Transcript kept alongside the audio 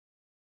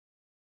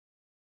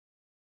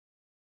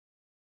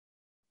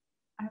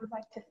I would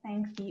like to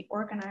thank the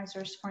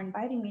organizers for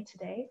inviting me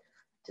today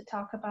to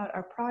talk about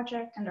our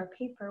project and our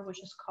paper,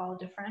 which is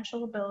called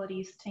Differential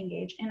Abilities to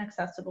Engage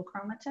Inaccessible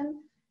Chromatin,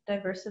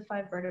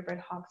 Diversify Vertebrate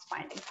Hox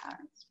Binding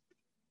Patterns.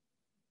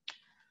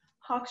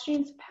 Hox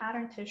genes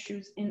pattern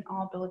tissues in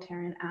all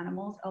bilitarian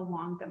animals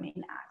along the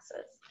main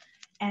axis.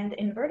 And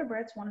in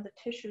vertebrates, one of the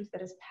tissues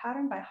that is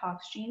patterned by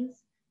Hox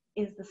genes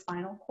is the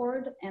spinal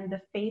cord and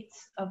the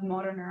fates of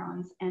motor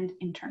neurons and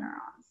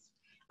interneurons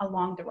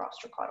along the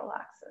rostrocaudal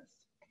axis.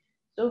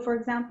 So for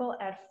example,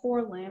 at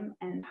forelimb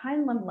and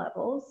hind limb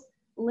levels,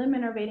 limb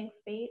innervating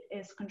fate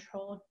is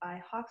controlled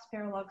by Hox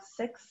paralogs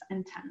 6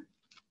 and 10.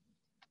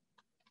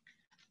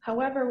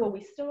 However, what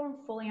we still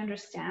don't fully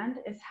understand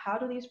is how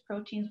do these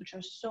proteins, which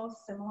are so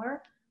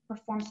similar,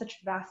 perform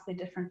such vastly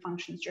different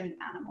functions during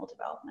animal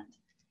development?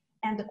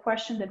 And the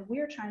question that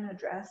we're trying to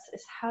address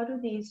is how do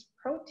these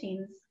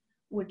proteins,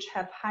 which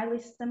have highly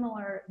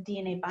similar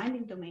DNA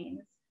binding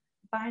domains,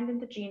 bind in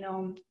the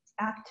genome,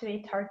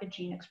 activate target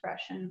gene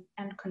expression,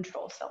 and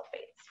control cell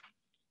fates?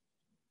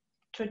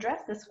 To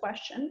address this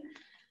question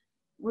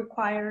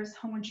requires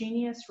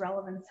homogeneous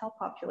relevant cell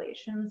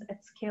populations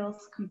at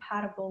scales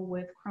compatible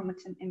with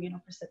chromatin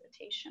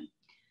immunoprecipitation.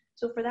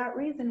 So for that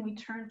reason, we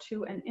turn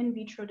to an in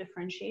vitro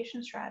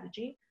differentiation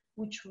strategy,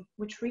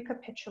 which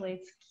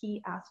recapitulates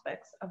key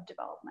aspects of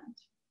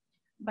development.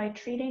 By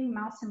treating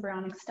mouse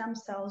embryonic stem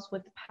cells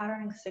with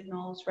patterning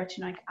signals,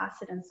 retinoic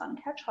acid and sun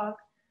hedgehog,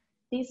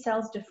 these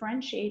cells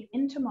differentiate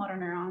into motor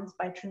neurons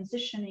by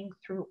transitioning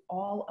through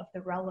all of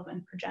the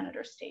relevant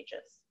progenitor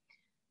stages,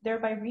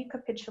 thereby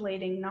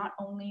recapitulating not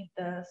only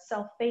the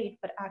cell fate,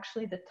 but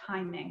actually the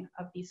timing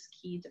of these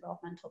key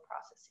developmental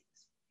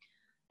processes.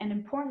 And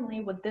importantly,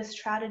 what this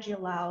strategy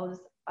allows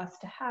us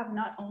to have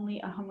not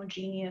only a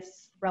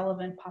homogeneous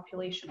relevant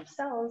population of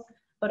cells,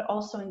 but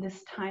also in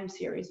this time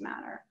series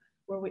manner,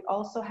 where we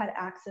also had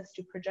access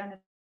to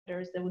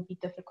progenitors that would be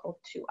difficult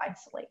to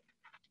isolate.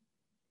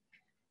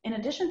 In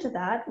addition to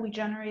that, we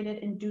generated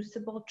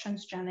inducible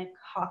transgenic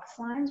Hox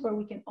lines where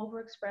we can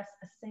overexpress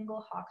a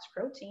single Hox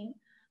protein,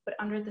 but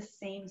under the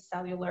same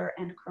cellular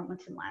and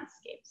chromatin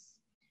landscapes.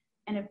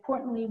 And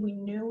importantly, we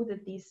knew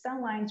that these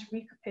cell lines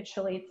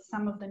recapitulate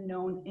some of the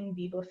known in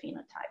vivo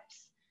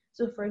phenotypes.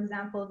 So for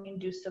example, the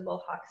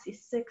inducible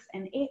HOXY6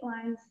 and 8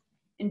 lines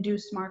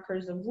induce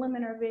markers of limb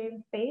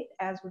innervating fate,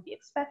 as would be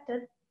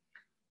expected,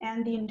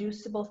 and the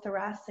inducible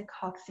thoracic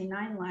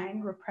HOXY9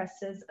 line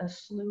represses a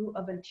slew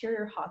of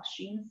anterior Hox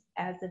genes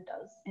as it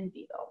does in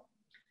vivo.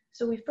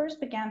 So we first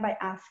began by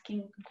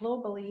asking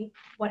globally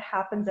what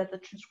happens at the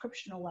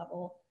transcriptional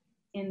level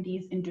in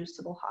these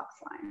inducible Hox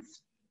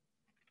lines.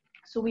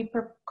 So we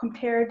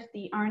compared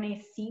the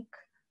RNA-seq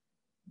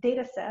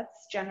data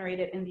sets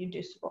generated in the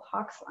inducible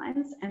Hox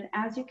lines, and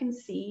as you can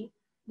see,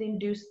 they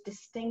induce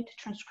distinct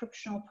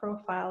transcriptional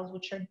profiles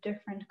which are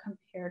different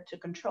compared to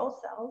control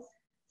cells,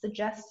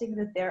 suggesting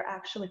that they're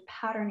actually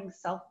patterning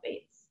cell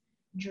fates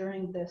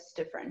during this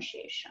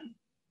differentiation.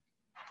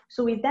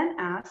 So we then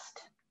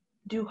asked,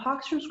 do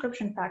Hox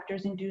transcription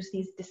factors induce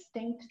these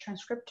distinct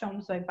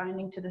transcriptomes by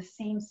binding to the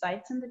same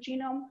sites in the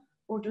genome,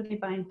 or do they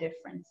bind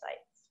different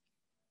sites?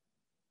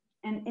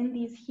 And in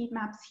these heat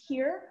maps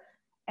here,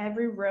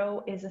 every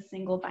row is a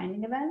single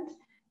binding event,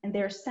 and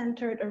they're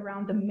centered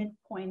around the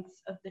midpoints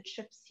of the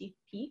ChIP-seq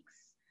peaks.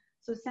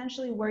 So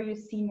essentially where you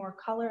see more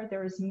color,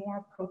 there is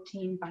more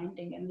protein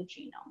binding in the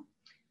genome.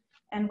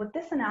 And what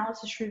this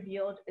analysis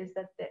revealed is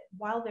that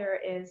while there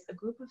is a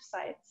group of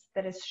sites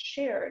that is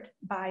shared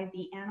by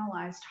the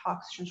analyzed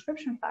Hox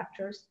transcription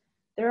factors,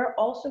 there are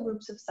also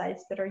groups of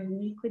sites that are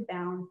uniquely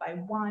bound by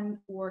 1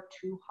 or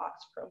 2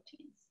 Hox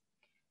proteins.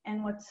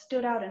 And what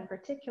stood out in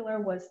particular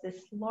was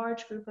this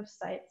large group of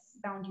sites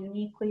bound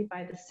uniquely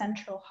by the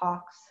central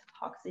Hox,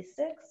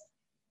 HOXY6,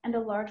 and a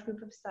large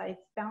group of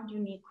sites bound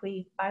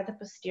uniquely by the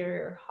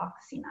posterior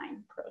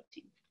HOXY9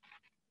 protein.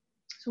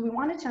 So we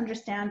wanted to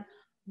understand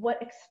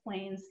what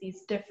explains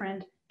these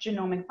different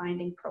genomic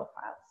binding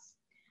profiles.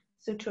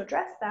 So to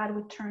address that,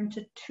 we turn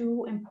to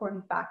 2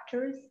 important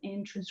factors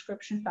in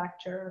transcription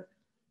factor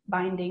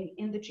binding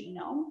in the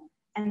genome,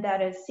 and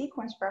that is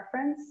sequence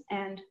preference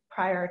and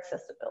prior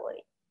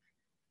accessibility.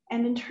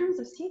 And in terms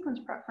of sequence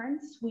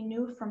preference, we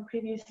knew from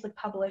previously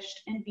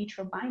published in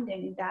vitro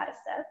binding data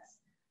sets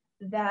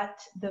that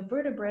the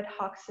vertebrate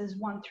Hoxes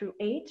 1 through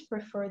 8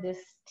 prefer this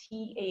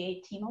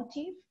TAAT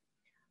motif,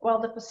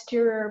 while the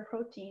posterior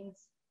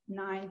proteins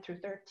 9 through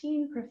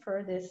 13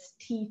 prefer this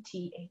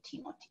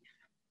TTAT motif.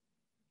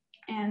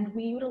 And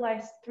we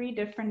utilized 3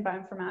 different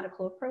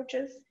bioinformatical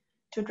approaches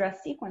to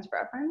address sequence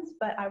preference,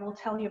 but I will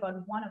tell you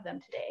about one of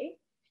them today.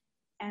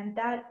 And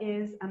that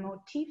is a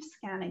motif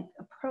scanning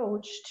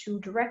approach to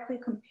directly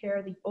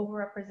compare the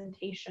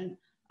overrepresentation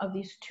of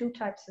these 2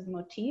 types of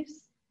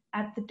motifs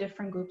at the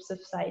different groups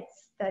of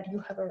sites that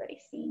you have already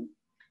seen.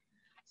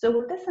 So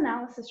what this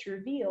analysis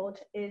revealed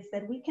is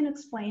that we can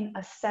explain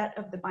a set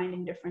of the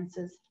binding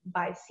differences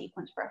by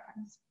sequence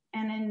preference.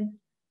 And in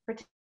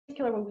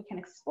particular, what we can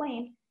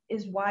explain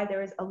is why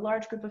there is a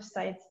large group of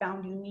sites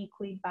bound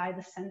uniquely by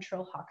the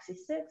central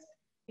HOXY6,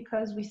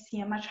 because we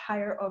see a much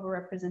higher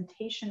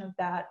overrepresentation of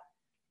that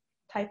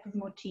type of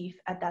motif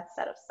at that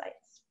set of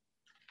sites.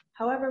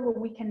 However, what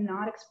we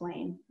cannot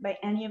explain by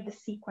any of the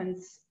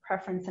sequence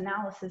preference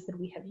analysis that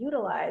we have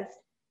utilized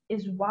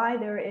is why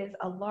there is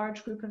a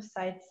large group of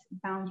sites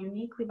bound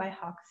uniquely by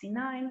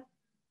HOXC9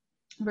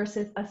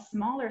 versus a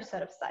smaller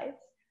set of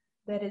sites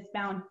that is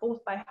bound both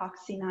by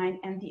HOXC9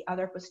 and the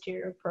other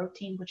posterior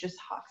protein, which is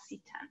HOXC10.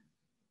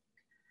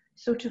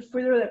 So to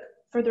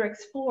further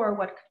explore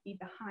what could be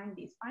behind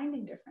these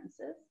binding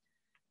differences,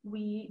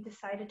 we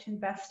decided to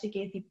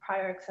investigate the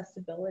prior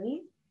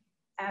accessibility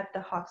at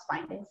the HOX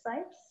binding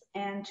sites.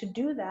 And to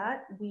do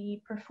that,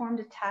 we performed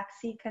a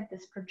TAC-seq at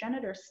this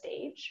progenitor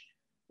stage,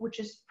 which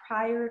is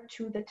prior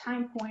to the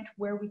time point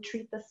where we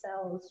treat the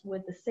cells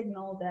with the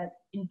signal that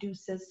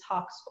induces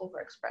HOX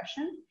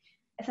overexpression,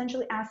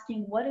 essentially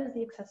asking what is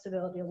the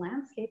accessibility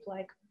landscape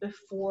like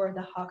before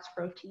the HOX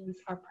proteins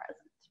are present.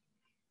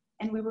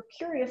 And we were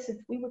curious if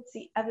we would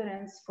see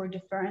evidence for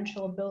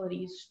differential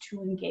abilities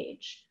to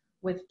engage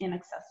with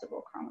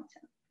inaccessible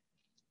chromatin.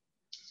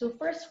 So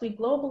first, we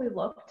globally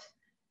looked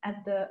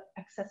at the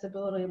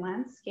accessibility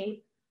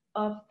landscape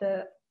of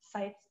the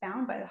sites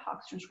bound by the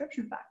HOX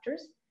transcription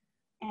factors,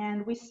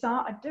 and we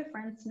saw a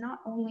difference not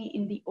only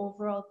in the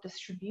overall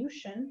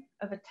distribution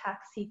of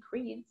ATAC-seq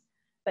reads,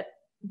 but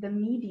the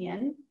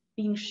median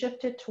being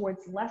shifted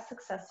towards less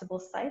accessible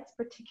sites,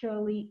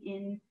 particularly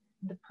in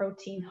the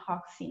protein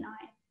HOXC9.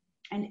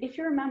 And if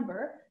you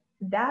remember,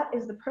 that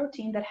is the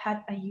protein that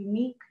had a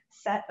unique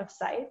set of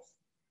sites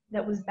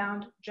that was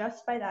bound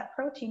just by that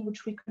protein,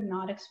 which we could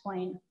not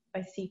explain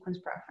by sequence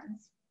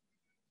preference.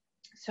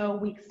 So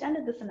we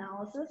extended this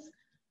analysis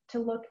to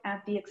look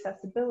at the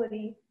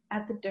accessibility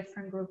at the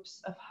different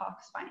groups of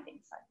HOX binding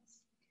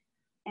sites.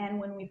 And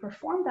when we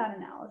performed that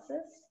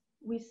analysis,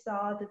 we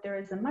saw that there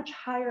is a much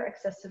higher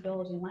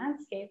accessibility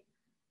landscape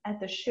at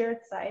the shared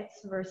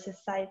sites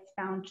versus sites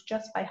bound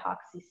just by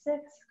HOXC6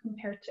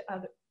 compared to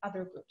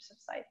other groups of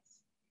sites.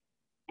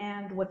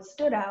 And what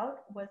stood out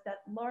was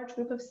that large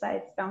group of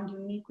sites bound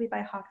uniquely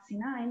by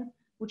HOXC9,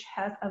 which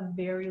has a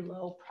very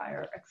low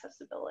prior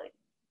accessibility.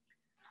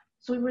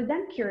 So we were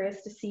then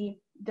curious to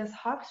see, does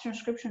HOX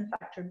transcription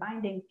factor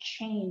binding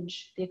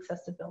change the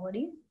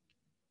accessibility?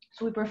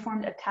 So we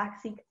performed a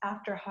TAC-seq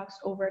after HOX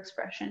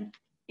overexpression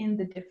in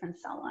the different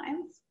cell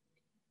lines.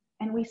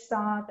 And we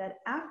saw that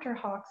after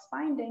HOX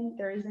binding,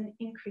 there is an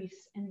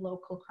increase in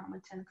local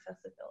chromatin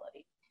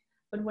accessibility.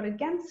 But what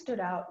again stood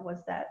out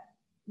was that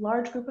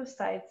large group of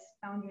sites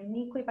bound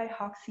uniquely by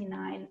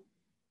HOXC9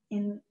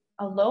 in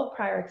a low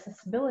prior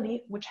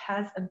accessibility, which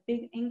has a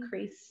big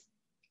increase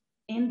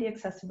in the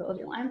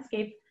accessibility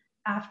landscape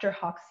after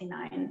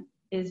HOXC9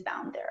 is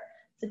bound there,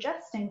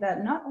 suggesting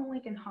that not only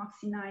can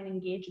HOXC9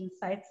 engage in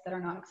sites that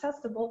are not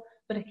accessible,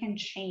 but it can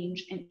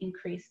change and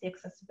increase the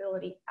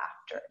accessibility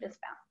after it is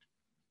bound.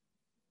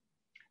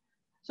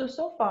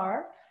 So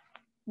far,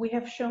 we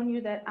have shown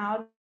you that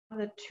out of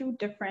the two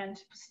different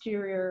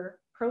posterior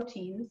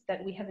proteins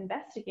that we have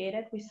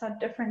investigated, we saw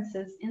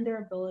differences in their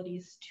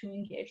abilities to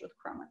engage with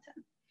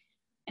chromatin.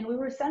 And we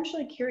were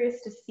essentially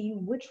curious to see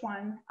which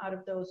one out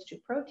of those two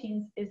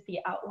proteins is the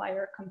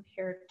outlier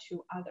compared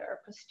to other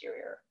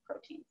posterior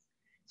proteins.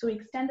 So we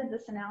extended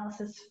this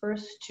analysis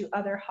first to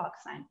other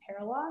HOX9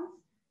 paralogs,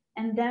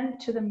 and then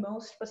to the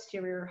most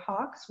posterior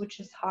HOX, which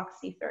is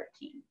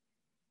HOXC13.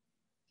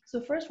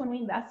 So first, when we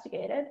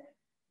investigated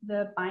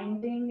the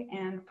binding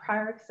and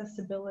prior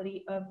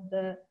accessibility of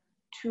the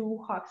two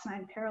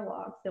HOX9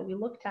 paralogs that we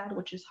looked at,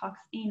 which is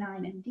HOXA9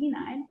 and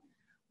D9,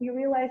 we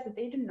realized that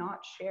they do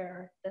not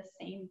share the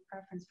same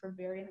preference for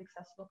very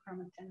inaccessible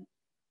chromatin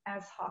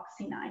as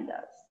HOXC9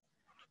 does.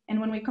 And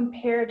when we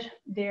compared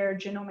their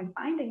genomic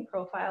binding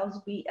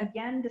profiles, we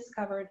again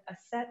discovered a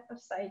set of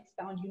sites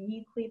bound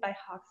uniquely by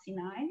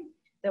HOXC9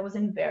 that was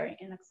in very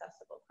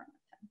inaccessible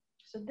chromatin.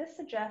 So this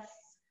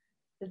suggests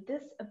that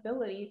this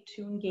ability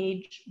to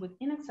engage with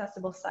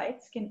inaccessible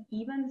sites can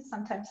even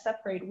sometimes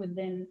separate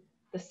within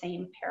the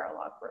same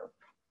paralog group.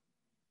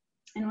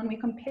 And when we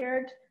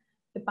compared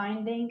the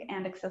binding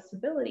and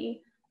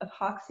accessibility of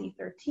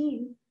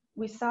HOXC13,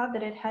 we saw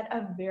that it had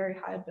a very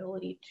high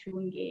ability to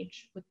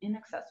engage with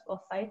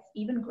inaccessible sites,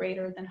 even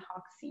greater than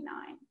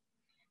HOXC9.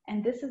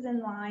 And this is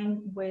in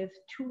line with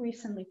two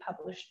recently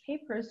published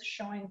papers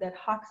showing that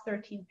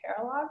HOX13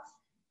 paralogs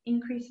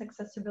increase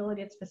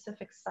accessibility at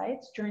specific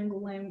sites during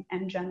limb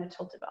and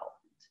genital development.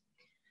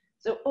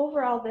 So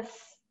overall, this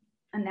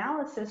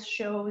analysis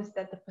shows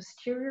that the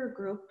posterior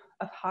group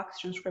of HOX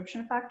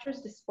transcription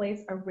factors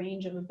displays a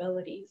range of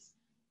abilities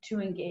to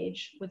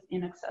engage with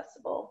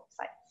inaccessible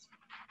sites.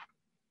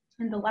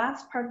 And the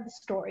last part of the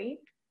story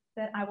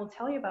that I will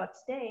tell you about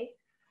today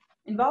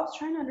involves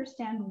trying to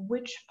understand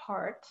which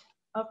part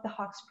of the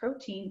HOX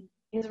protein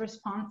is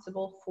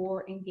responsible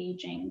for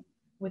engaging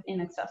with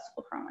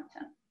inaccessible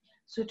chromatin.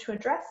 So to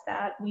address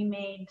that, we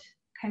made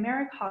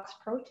chimeric HOX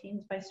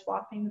proteins by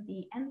swapping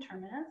the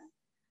N-terminus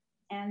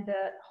and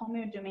the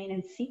homeodomain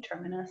in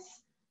C-terminus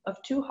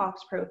of two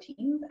HOX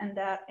proteins, and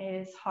that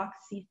is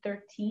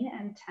HOXC13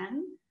 and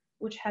 10,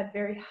 which had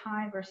very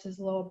high versus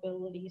low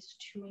abilities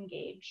to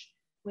engage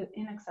with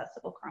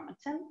inaccessible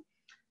chromatin.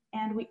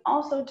 And we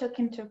also took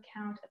into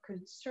account a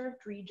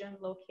conserved region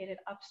located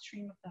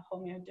upstream of the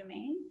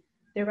homeodomain,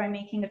 thereby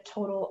making a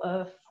total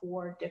of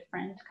 4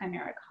 different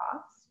chimeric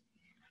Hox.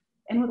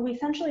 And what we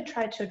essentially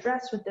tried to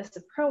address with this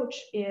approach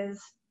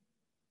is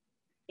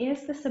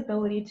this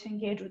ability to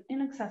engage with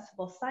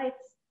inaccessible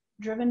sites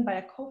driven by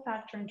a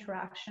cofactor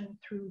interaction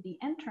through the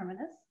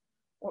N-terminus,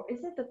 or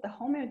is it that the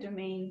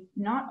homeodomain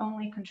not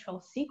only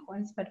controls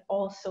sequence, but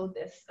also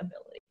this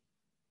ability?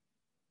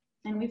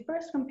 And we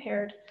first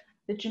compared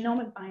the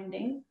genomic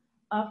binding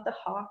of the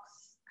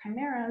Hox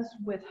chimeras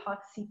with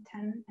Hox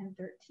C10 and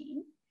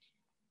 13.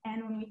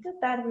 And when we did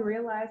that, we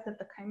realized that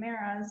the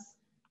chimeras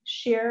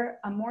share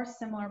a more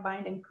similar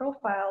binding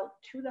profile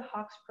to the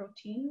Hox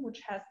protein, which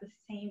has the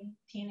same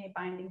DNA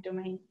binding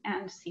domain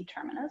and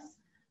C-terminus.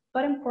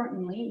 But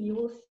importantly, you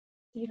will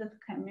see that the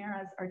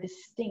chimeras are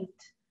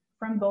distinct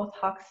from both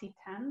Hox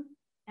C10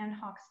 and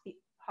Hox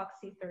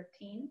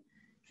C13,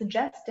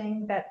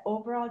 suggesting that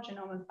overall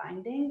genomic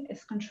binding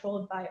is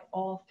controlled by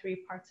all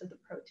 3 parts of the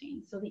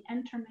protein. So the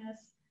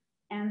N-terminus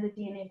and the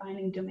DNA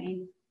binding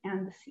domain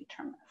and the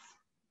C-terminus.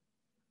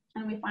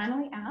 And we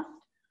finally asked,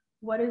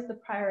 what is the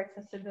prior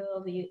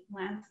accessibility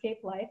landscape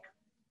like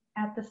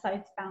at the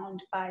sites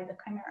bound by the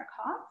chimeric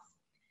Hox?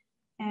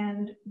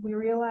 And we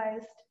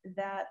realized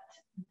that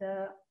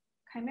the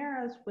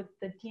chimeras with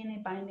the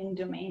DNA binding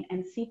domain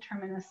and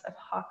C-terminus of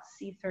Hox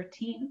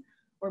C13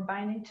 were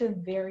binding to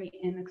very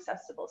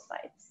inaccessible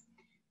sites,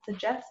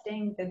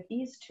 suggesting that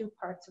these 2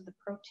 parts of the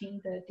protein,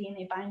 the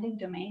DNA binding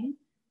domain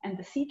and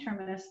the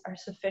C-terminus, are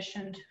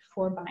sufficient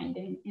for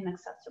binding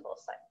inaccessible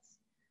sites.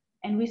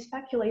 And we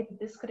speculate that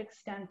this could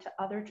extend to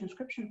other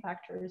transcription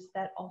factors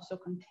that also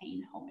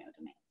contain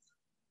homeodomains.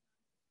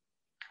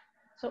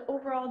 So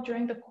overall,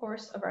 during the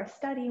course of our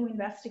study, we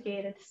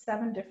investigated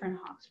 7 different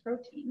Hox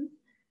proteins.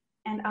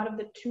 And out of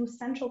the 2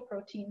 central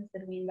proteins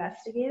that we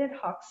investigated,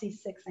 Hox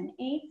C6 and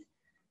 8,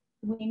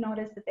 we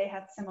noticed that they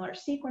had similar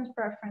sequence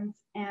preference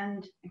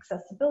and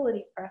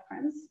accessibility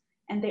preference,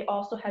 and they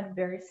also had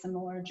very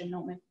similar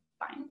genomic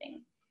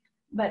binding.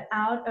 But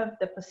out of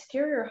the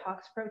posterior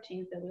Hox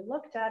proteins that we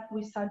looked at,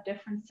 we saw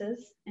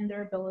differences in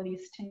their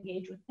abilities to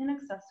engage with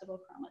inaccessible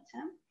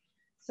chromatin.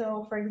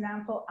 So for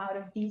example, out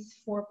of these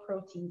 4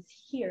 proteins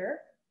here,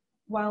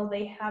 while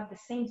they have the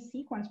same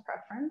sequence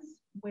preference,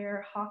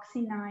 where Hox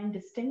C9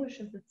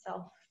 distinguishes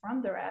itself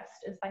from the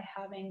rest is by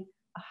having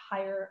a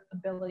higher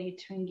ability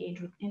to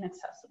engage with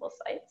inaccessible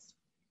sites.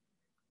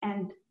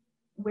 And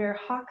where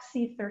Hox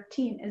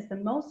C13 is the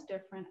most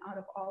different out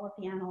of all of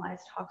the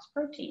analyzed Hox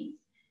proteins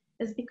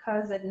is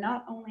because it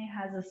not only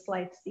has a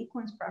slight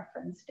sequence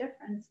preference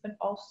difference, but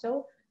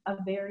also a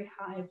very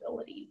high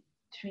ability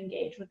to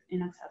engage with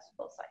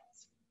inaccessible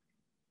sites.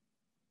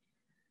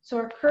 So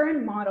our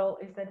current model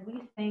is that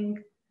we think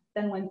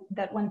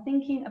that when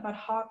thinking about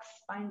Hox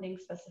binding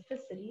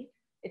specificity,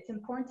 it's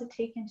important to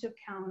take into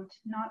account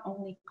not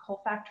only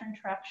cofactor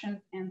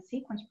interactions and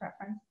sequence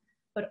preference,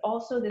 but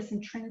also this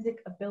intrinsic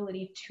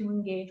ability to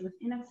engage with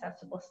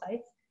inaccessible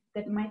sites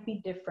that might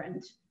be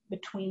different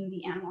between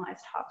the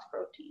analyzed Hox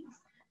proteins.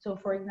 So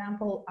for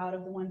example, out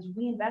of the ones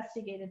we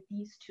investigated,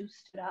 these 2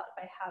 stood out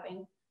by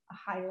having a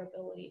higher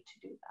ability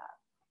to do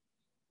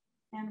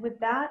that. And with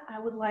that, I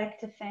would like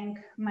to thank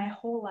my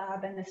whole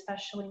lab and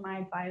especially my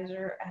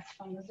advisor,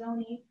 Esteban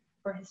Mazzoni,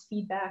 for his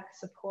feedback,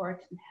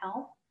 support, and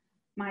help,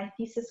 my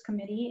thesis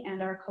committee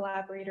and our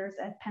collaborators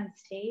at Penn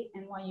State,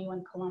 NYU,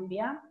 and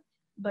Columbia,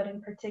 but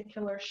in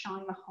particular,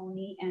 Sean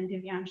Mahoney and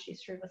Divyanshi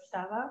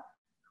Srivastava,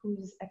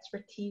 whose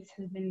expertise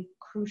has been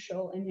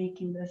crucial in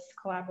making this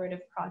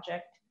collaborative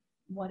project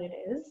what it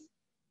is.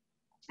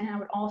 And I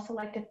would also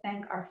like to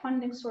thank our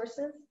funding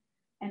sources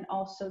and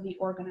also the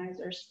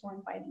organizers for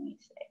inviting me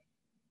today.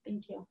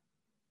 Thank you.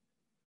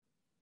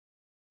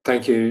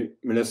 Thank you,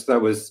 Melissa.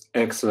 That was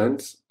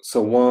excellent.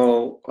 So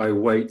while I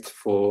wait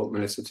for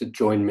Melissa to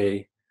join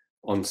me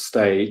on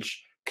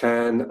stage,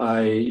 can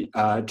I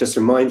just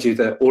remind you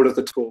that all of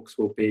the talks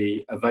will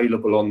be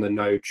available on the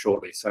node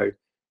shortly. So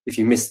if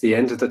you missed the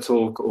end of the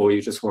talk or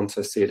you just want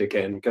to see it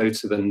again, go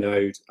to the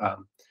node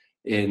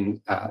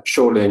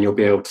shortly and you'll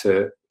be able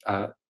to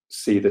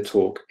see the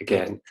talk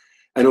again.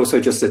 And also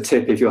just a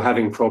tip, if you're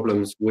having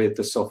problems with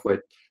the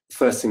software, the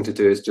first thing to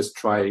do is just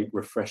try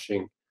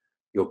refreshing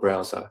your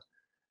browser.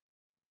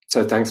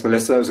 So thanks,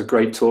 Melissa. That was a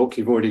great talk.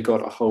 You've already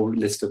got a whole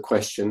list of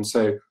questions.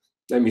 So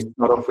let me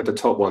start off with the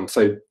top one.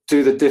 So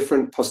do the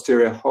different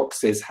posterior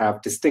Hoxes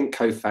have distinct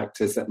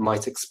cofactors that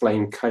might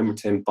explain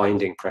chromatin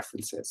binding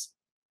preferences?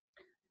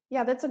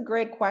 Yeah, that's a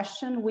great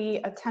question. We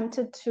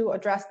attempted to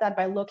address that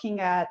by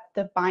looking at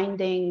the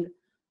binding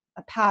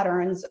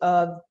patterns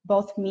of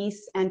both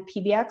MEIS and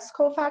PBX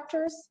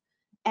cofactors.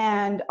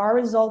 And our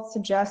results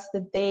suggest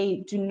that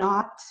they do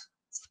not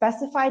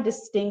specify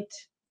distinct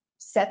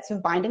sets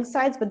of binding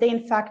sites, but they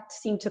in fact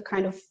seem to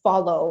kind of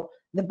follow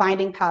the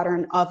binding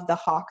pattern of the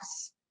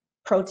Hox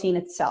protein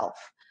itself.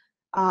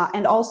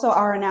 And also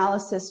our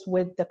analysis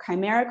with the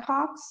chimeric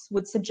Hox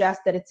would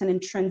suggest that it's an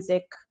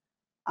intrinsic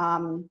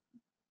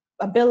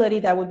ability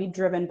that would be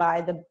driven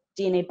by the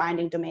DNA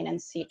binding domain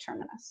and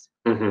C-terminus.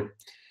 Mm-hmm.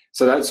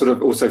 So that sort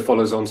of also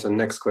follows on to the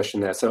next question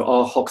there. So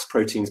are Hox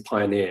proteins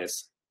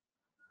pioneers?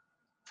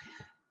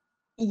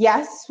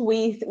 Yes,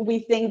 we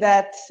think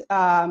that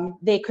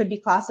they could be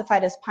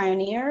classified as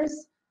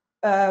pioneers.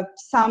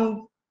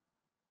 Some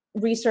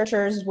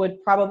researchers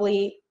would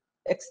probably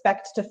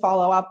expect to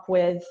follow up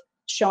with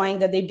showing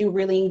that they do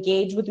really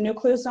engage with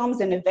nucleosomes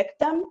and evict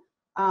them.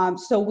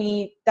 So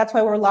that's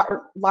why we're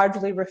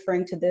largely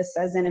referring to this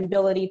as an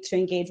ability to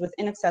engage with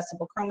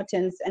inaccessible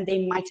chromatins, and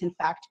they might in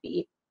fact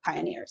be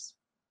pioneers.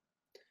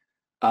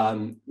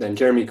 Then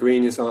Jeremy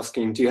Green is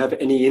asking, do you have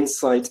any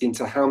insight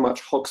into how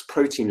much Hox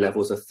protein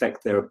levels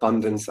affect their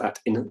abundance at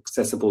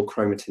inaccessible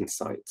chromatin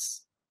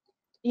sites?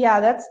 Yeah,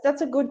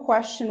 that's a good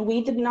question.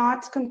 We did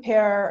not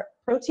compare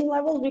protein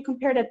levels. We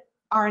compared it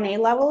RNA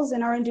levels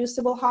in our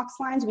inducible Hox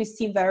lines. We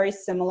see very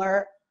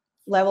similar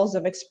levels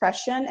of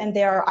expression, and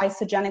they are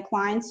isogenic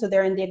lines, so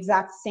they're in the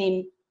exact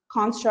same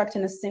construct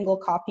in a single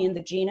copy in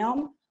the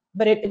genome.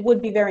 But it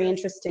would be very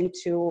interesting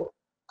to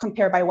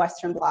compare by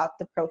Western blot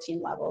the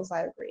protein levels.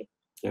 I agree.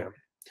 Yeah,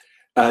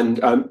 and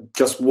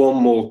just one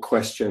more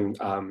question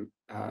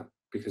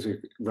because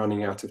we're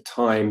running out of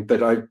time.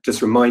 But I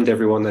just remind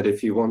everyone that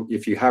if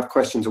you have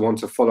questions or want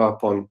to follow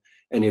up on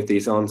any of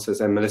these answers,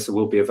 then Melissa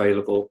will be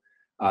available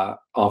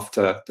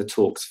after the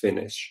talks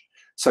finish.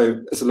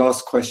 So as a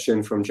last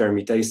question from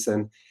Jeremy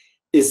Dason,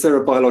 is there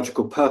a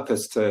biological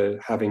purpose to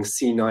having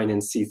C9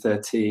 and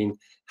C13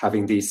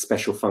 having these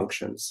special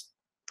functions?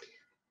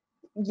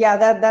 Yeah,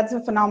 that's a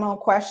phenomenal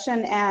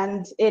question,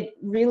 and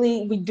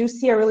we do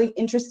see a really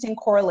interesting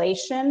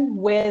correlation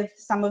with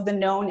some of the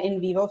known in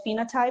vivo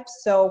phenotypes.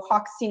 So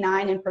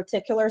HOXC9 in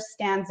particular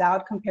stands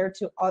out compared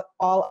to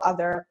all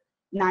other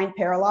 9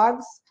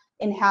 paralogs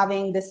in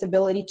having this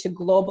ability to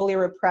globally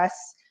repress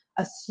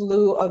a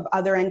slew of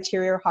other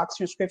anterior Hox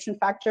transcription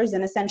factors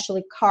and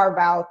essentially carve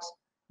out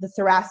the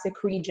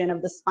thoracic region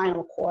of the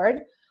spinal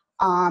cord.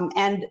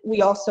 And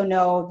we also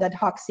know that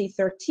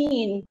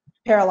HOXC13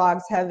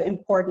 paralogs have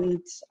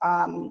important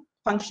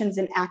functions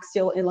in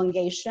axial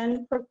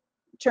elongation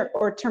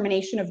or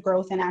termination of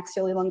growth and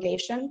axial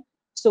elongation.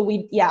 So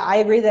I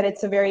agree that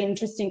it's a very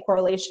interesting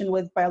correlation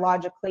with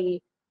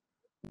biologically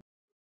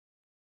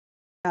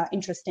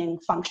interesting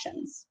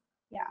functions.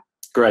 Yeah.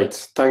 Great.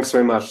 Thanks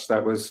very much.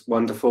 That was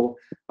wonderful.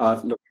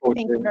 Look forward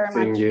to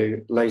seeing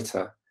you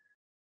later.